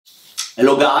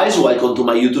Hello guys, welcome to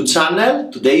my YouTube channel.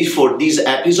 Today for this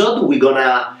episode we're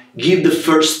gonna give the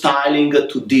first styling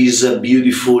to this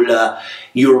beautiful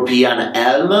European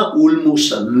elm,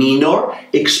 Ulmus minor.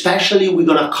 Especially we're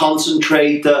gonna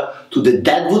concentrate to the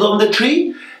deadwood on the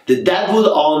tree. The deadwood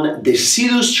on the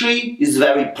deciduous tree is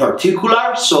very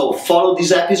particular, so follow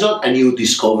this episode and you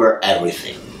discover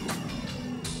everything.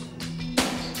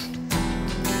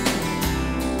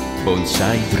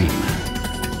 Bonsai Dream.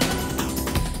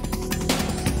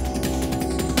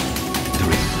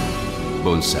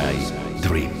 Bonsai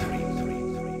Dream.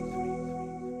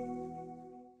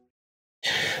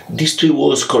 This tree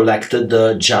was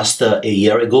collected just a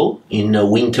year ago in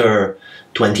winter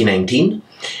 2019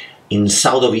 in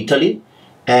south of Italy,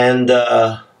 and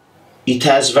it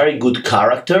has very good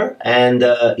character, and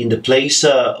in the place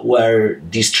where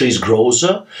these trees grows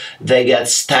they get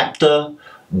stepped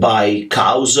by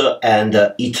cows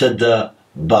and eaten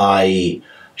by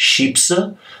sheep.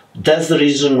 That's the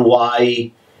reason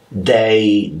why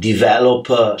they develop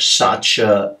such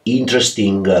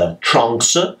interesting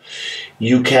trunks.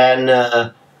 You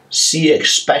can see,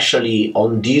 especially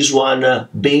on this one,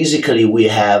 basically we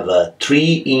have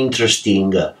three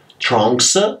interesting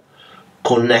trunks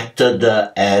connected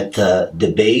at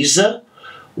the base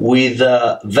with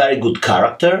very good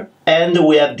character, and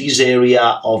we have this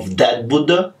area of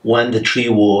deadwood when the tree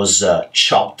was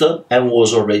chopped and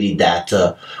was already dead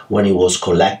when it was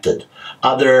collected.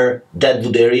 Other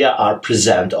deadwood area are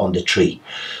present on the tree.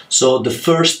 So the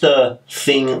first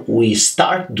thing we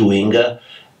start doing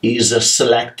is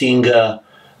selecting the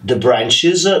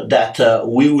branches that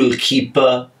we will keep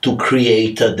to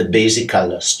create the basic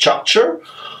structure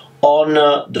on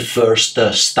the first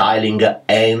styling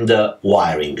and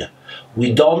wiring.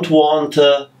 We don't want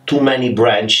too many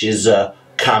branches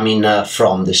coming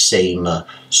from the same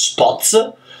spots.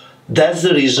 That's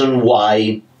the reason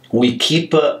why we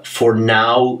keep for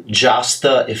now just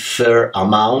a fair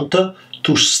amount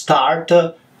to start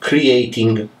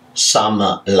creating some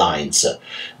lines.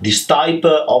 This type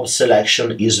of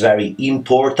selection is very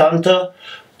important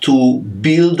to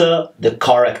build the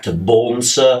correct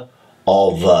bones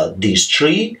of this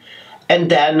tree, and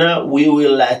then we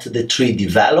will let the tree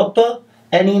develop,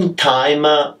 and in time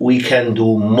we can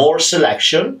do more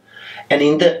selection,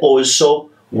 and also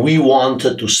we want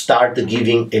to start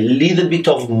giving a little bit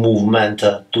of movement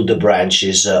to the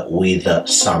branches with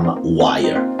some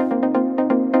wire.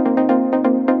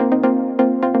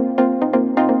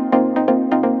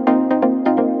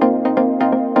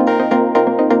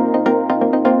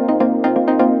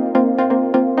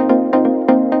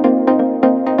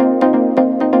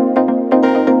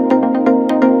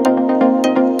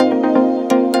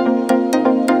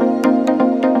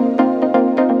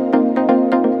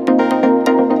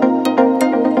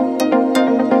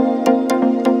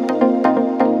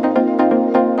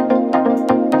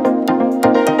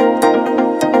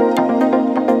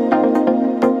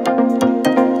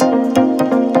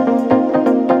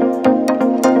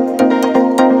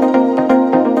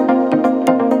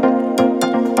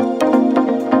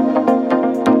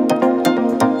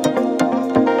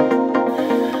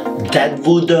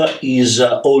 Deadwood is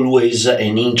always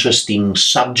an interesting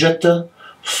subject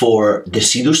for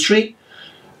deciduous tree.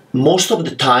 Most of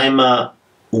the time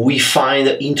we find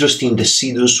interesting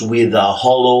deciduous with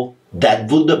hollow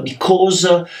deadwood because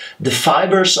the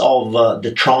fibers of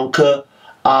the trunk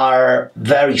are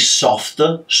very soft,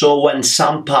 so when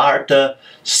some part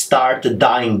start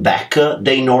dying back,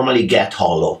 they normally get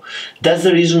hollow. That's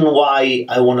the reason why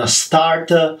I want to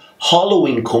start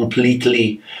hollowing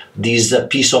completely this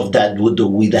piece of deadwood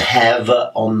we have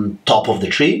on top of the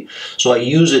tree. So I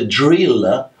use a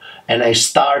drill and I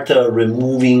start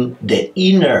removing the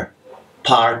inner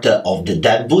part of the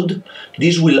deadwood.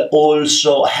 This will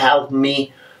also help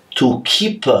me to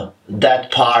keep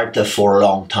that part for a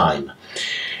long time.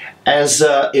 As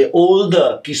an old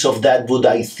piece of deadwood,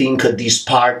 I think this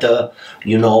part,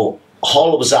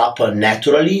 hollows up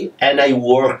naturally, and I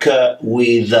work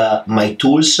with my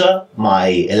tools, my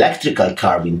electrical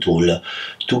carving tool,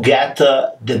 to get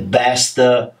the best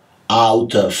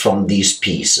out from this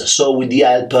piece. So with the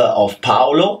help of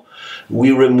Mauro,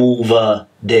 we remove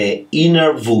the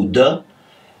inner wood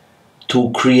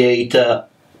to create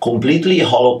completely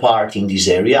hollow part in this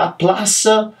area, plus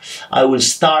I will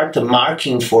start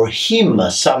marking for him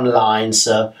some lines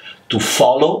to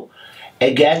follow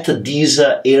and get this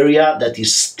area that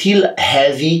is still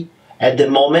heavy at the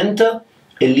moment a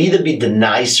little bit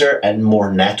nicer and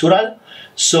more natural,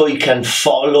 so you can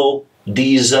follow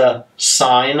this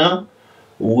sign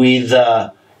with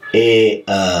a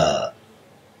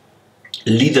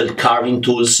little carving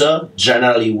tools.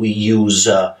 Generally we use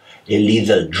a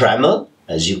little Dremel,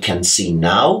 as you can see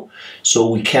now, so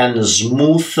we can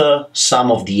smooth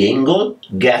some of the angle,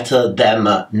 get them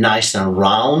nice and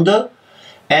round,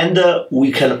 and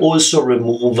we can also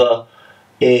remove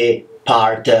a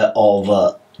part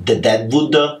of the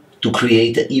deadwood to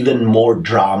create even more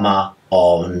drama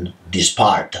on this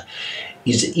part.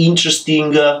 It's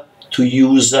interesting to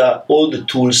use all the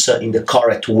tools in the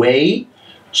correct way,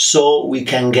 so we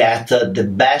can get the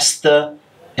best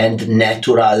and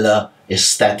natural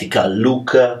aesthetical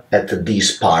look at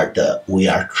this part. We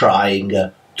are trying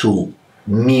to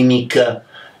mimic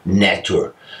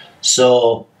nature.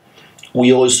 So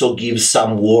we also give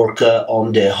some work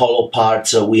on the hollow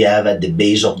parts we have at the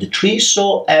base of the tree,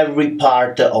 so every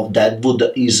part of that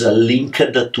wood is linked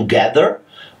together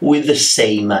with the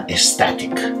same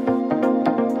aesthetic.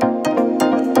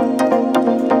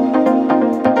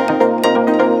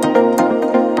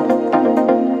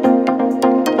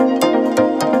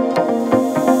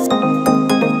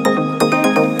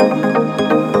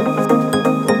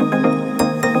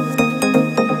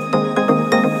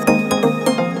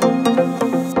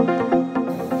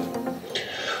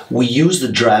 We use the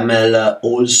Dremel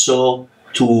also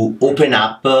to open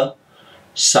up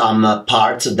some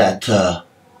parts that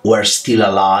were still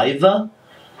alive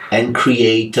and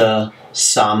create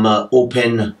some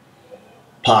open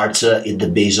parts at the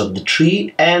base of the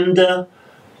tree, and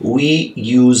we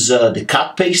use the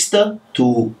cut paste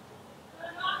to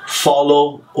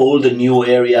follow all the new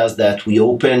areas that we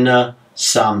open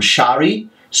some shari,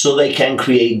 so they can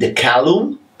create the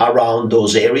column around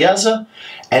those areas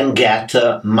and get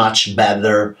much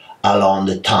better along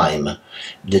the time.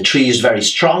 The tree is very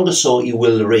strong, so it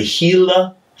will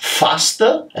reheal fast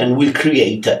and will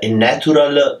create a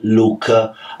natural look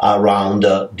around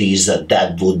these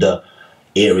deadwood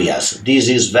areas. This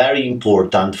is very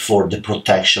important for the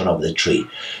protection of the tree.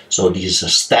 So this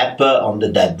step on the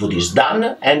deadwood is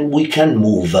done, and we can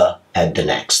move at the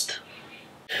next.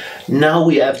 Now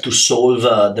we have to solve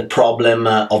the problem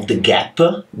of the gap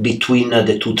between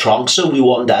the two trunks. We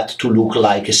want that to look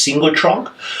like a single trunk.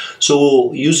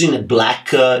 So using a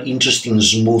black, interesting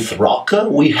smooth rock,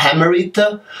 we hammer it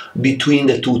between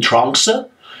the two trunks,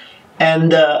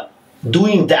 and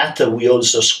doing that we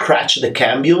also scratch the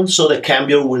cambium, so the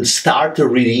cambium will start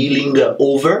revealing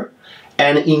over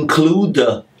and include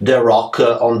the rock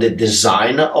on the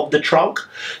design of the trunk.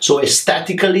 So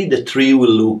aesthetically the tree will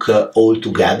look all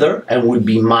together and will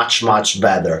be much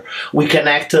better. We can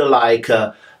act like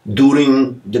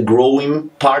during the growing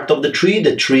part of the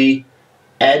tree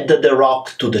add the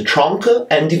rock to the trunk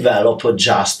and develop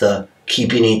just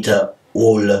keeping it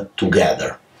all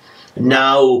together.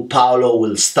 Now Paolo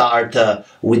will start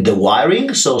with the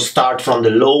wiring, so start from the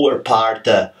lower part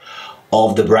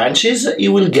of the branches.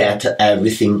 You will get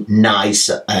everything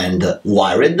nice and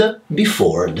wired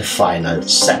before the final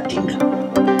setting.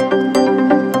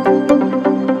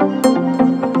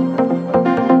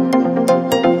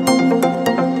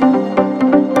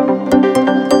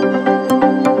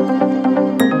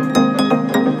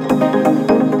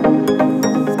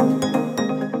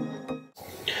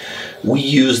 We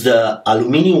use the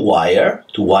aluminum wire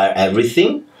to wire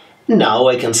everything. Now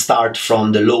I can start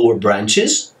from the lower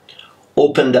branches,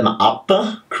 open them up,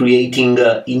 creating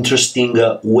interesting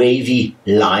wavy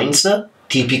lines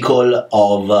typical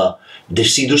of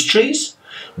deciduous trees.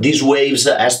 These waves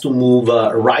has to move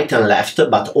right and left,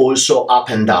 but also up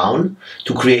and down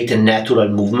to create a natural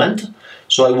movement.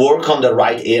 So I work on the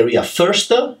right area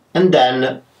first, and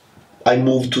then I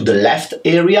move to the left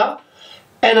area,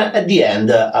 and at the end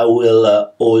I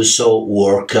will also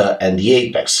work at the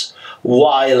apex.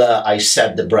 While I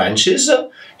set the branches,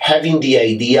 having the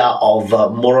idea of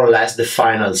more or less the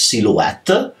final silhouette,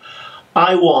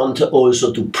 I want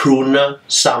also to prune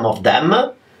some of them.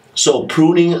 So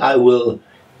pruning, I will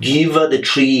give the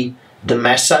tree the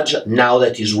message, now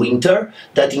that is winter,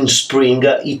 that in spring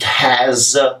it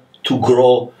has to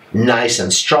grow nice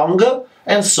and strong,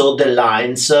 and so the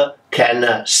lines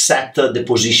can set the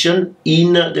position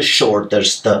in the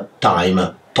shortest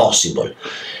time possible.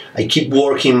 I keep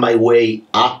working my way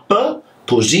up,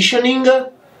 positioning,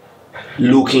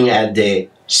 looking at the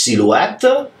silhouette,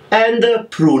 and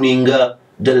pruning the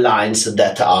lines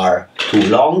that are too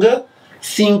long,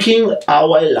 thinking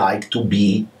how I like to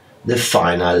be the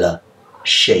final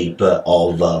shape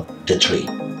of the tree.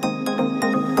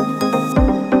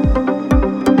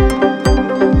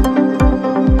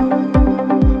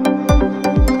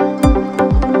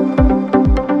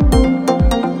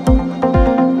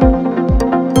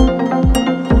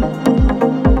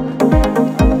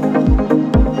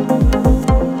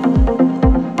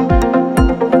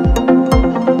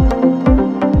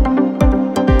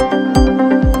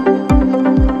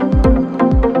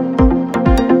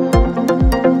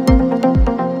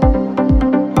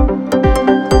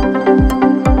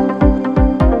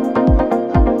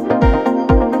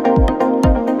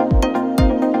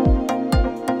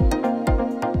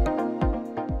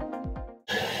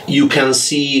 you can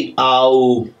see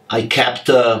how I kept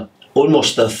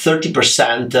almost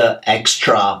 30%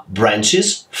 extra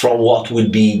branches from what will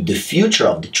be the future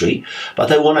of the tree,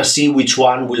 but I want to see which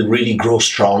one will really grow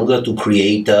stronger to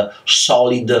create a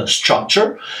solid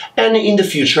structure, and in the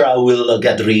future I will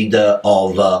get rid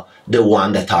of the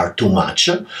one that are too much.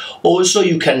 Also,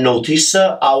 you can notice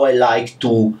how I like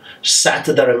to set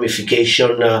the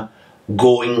ramification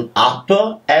going up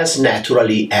as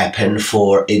naturally happen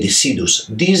for a deciduous.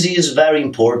 This is very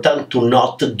important to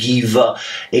not give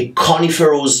a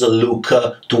coniferous look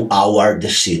to our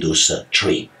deciduous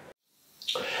tree.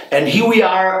 And here we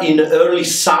are in early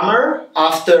summer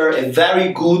after a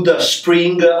very good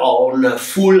spring on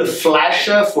full flash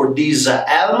for this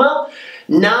elm.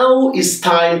 Now it's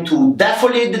time to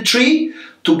defoliate the tree,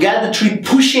 to get the tree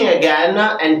pushing again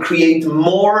and create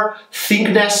more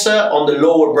thickness on the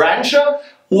lower branch,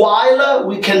 while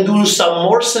we can do some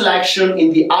more selection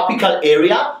in the apical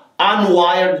area,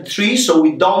 unwire the tree so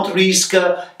we don't risk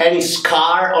any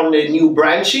scar on the new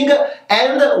branching.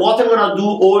 And what I'm gonna do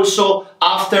also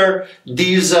after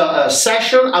this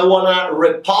session, I wanna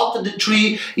repot the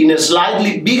tree in a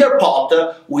slightly bigger pot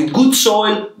with good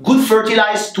soil, good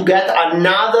fertilizer, to get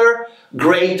another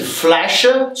great flash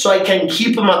so I can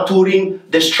keep maturing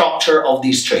the structure of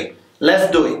this tree.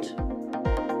 Let's do it.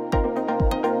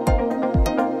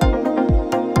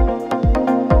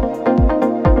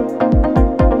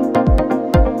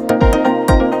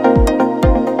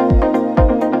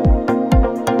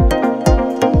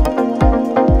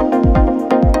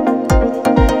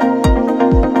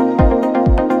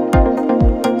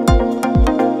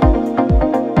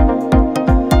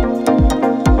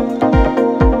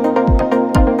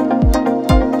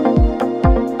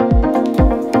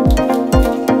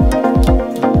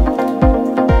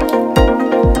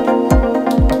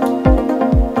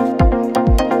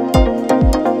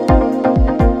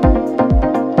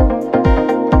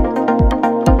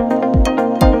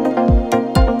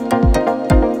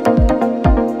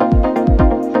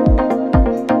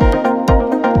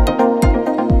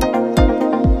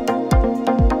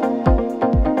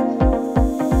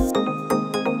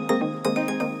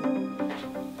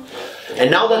 And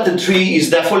now that the tree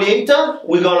is defoliated,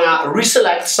 we're gonna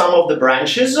reselect some of the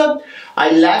branches.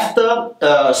 I left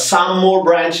some more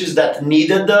branches that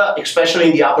needed,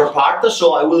 especially in the upper part,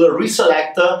 so I will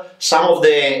reselect some of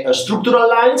the structural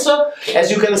lines. As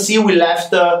you can see, we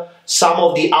left some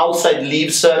of the outside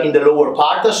leaves in the lower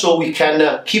part, so we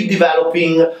can keep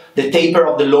developing the taper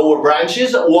of the lower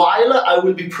branches, while I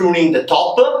will be pruning the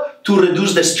top to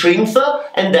reduce the strength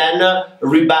and then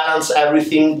rebalance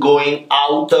everything going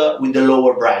out with the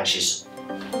lower branches.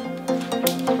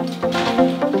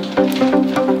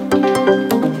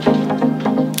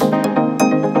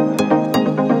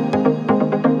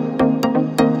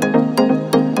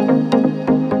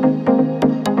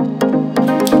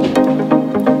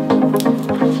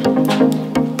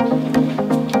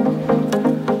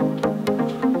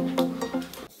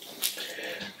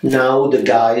 Now the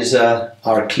guys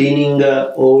are cleaning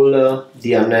all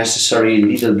the unnecessary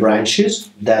little branches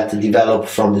that develop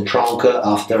from the trunk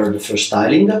after the first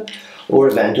styling, or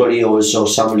eventually also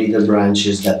some little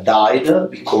branches that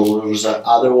died because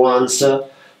other ones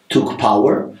took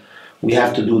power. We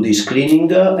have to do this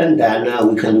cleaning and then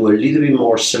we can do a little bit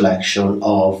more selection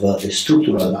of the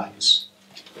structural lines.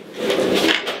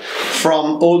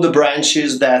 From all the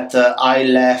branches that I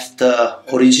left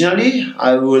originally,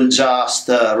 I will just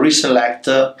reselect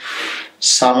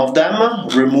some of them,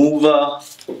 remove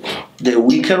the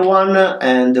weaker one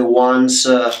and the ones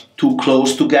too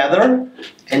close together,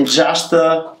 and just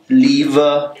leave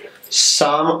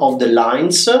some of the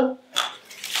lines.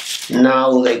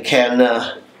 Now they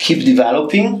can keep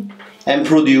developing and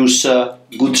produce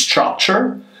good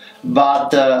structure,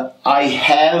 but I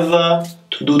have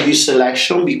to do this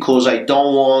selection because I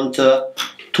don't want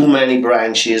too many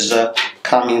branches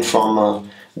coming from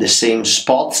the same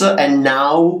spots, and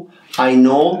now I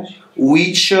know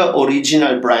which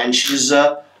original branches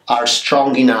are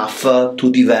strong enough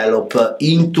to develop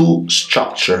into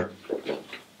structure.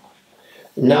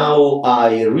 Now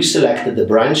I reselected the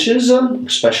branches,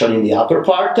 especially in the upper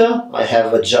part. I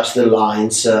have just the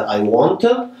lines I want,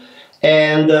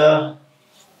 and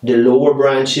the lower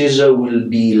branches will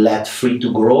be let free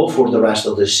to grow for the rest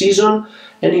of the season,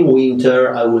 and in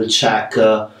winter I will check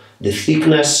the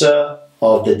thickness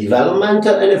of the development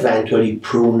and eventually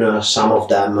prune some of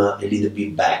them a little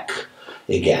bit back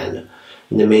again.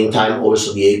 In the meantime,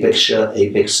 also the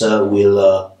apex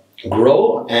will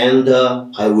grow, and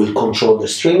I will control the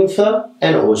strength,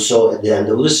 and also at the end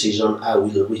of the season I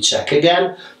will recheck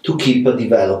again to keep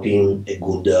developing a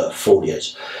good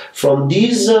foliage. From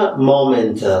this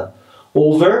moment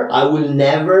over, I will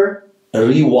never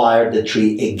rewire the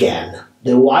tree again.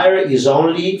 The wire is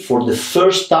only for the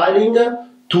first styling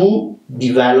to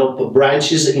develop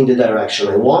branches in the direction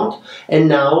I want, and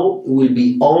now it will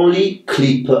be only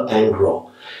clip and grow.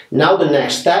 Now the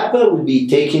next step will be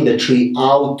taking the tree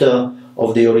out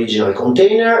of the original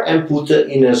container and put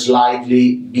in a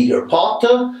slightly bigger pot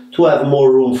to have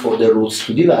more room for the roots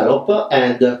to develop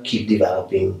and keep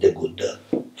developing the good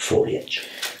foliage.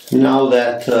 Now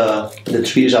that the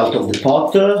tree is out of the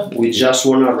pot, we just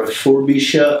want to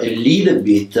refurbish a little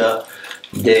bit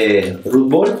the root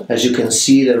ball. As you can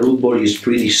see, the root ball is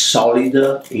pretty solid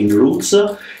in roots.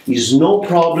 It's no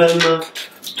problem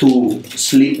to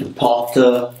slip pot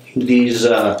in this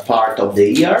part of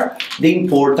the year. The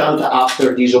important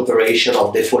after this operation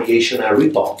of defoliation and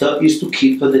repot is to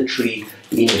keep the tree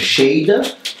in shade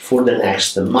for the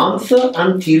next month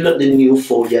until the new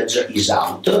foliage is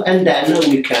out, and then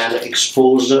we can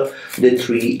expose the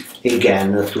tree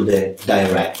again to the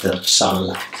direct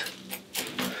sunlight.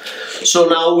 So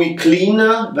now we clean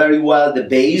very well the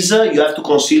base. You have to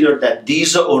consider that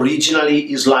this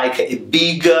originally is like a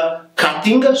big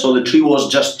cutting, so the tree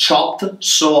was just chopped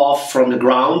so off from the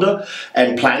ground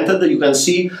and planted. You can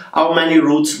see how many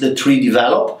roots the tree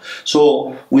developed.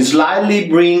 So we slightly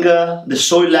bring the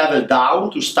soil level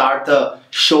down to start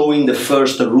showing the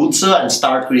first roots and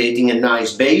start creating a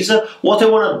nice base. What I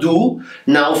want to do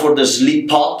now for the slip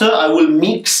pot, I will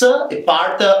mix a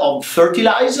part of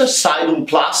fertilizer, Xylem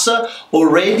Plus,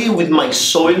 already with my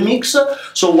soil mix.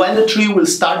 So when the tree will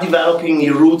start developing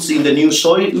roots in the new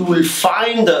soil, we will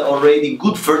find already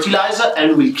good fertilizer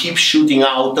and will keep shooting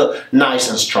out nice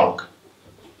and strong.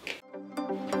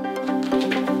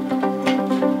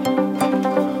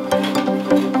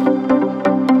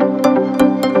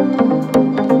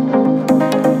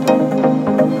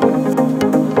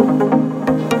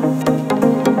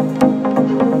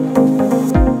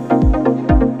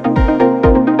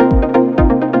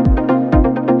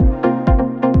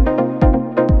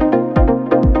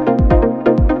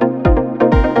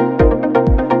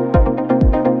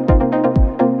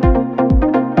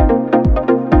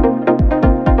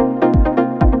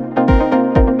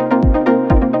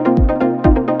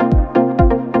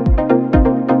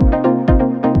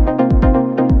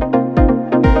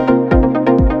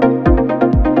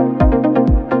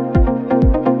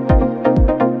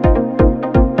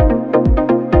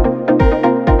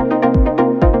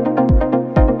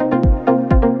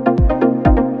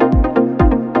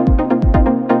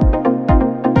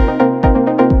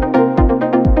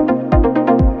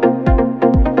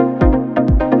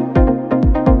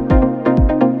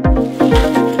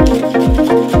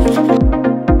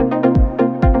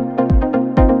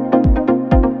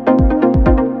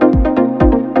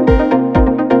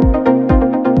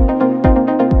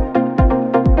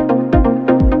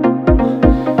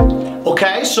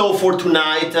 So for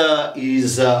tonight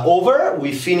is over.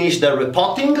 We finished the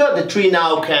repotting. The tree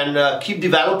now can keep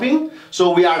developing.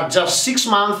 So we are just 6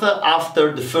 months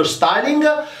after the first styling.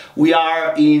 We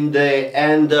are in the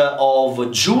end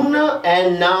of June,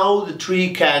 and now the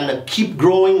tree can keep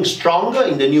growing strong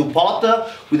in the new pot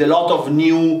with a lot of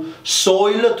new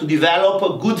soil to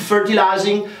develop, good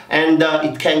fertilizing, and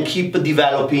it can keep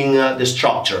developing the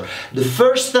structure. The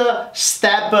first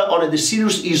step on a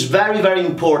deciduous is very, very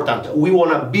important. We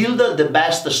want to build the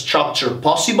best structure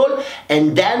possible,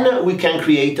 and then we can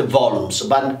create volumes.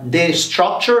 But the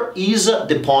structure is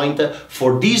the point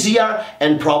for this year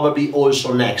and probably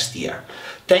also next year.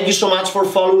 Thank you so much for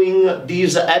following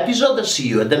this episode. See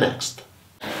you at the next.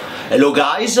 Hello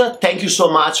guys, thank you so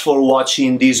much for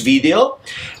watching this video,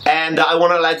 and I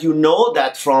want to let you know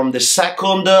that from the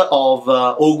 2nd of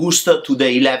August to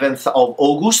the 11th of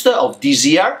August of this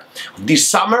year, this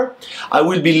summer, I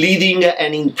will be leading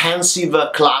an intensive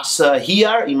class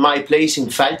here in my place in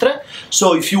Feltre.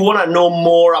 So if you want to know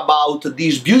more about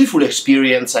this beautiful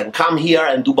experience and come here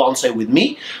and do bonsai with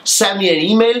me, send me an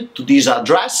email to this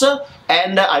address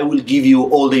and I will give you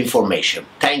all the information.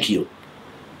 Thank you.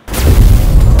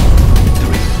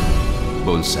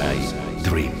 Bonsai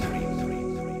Dream.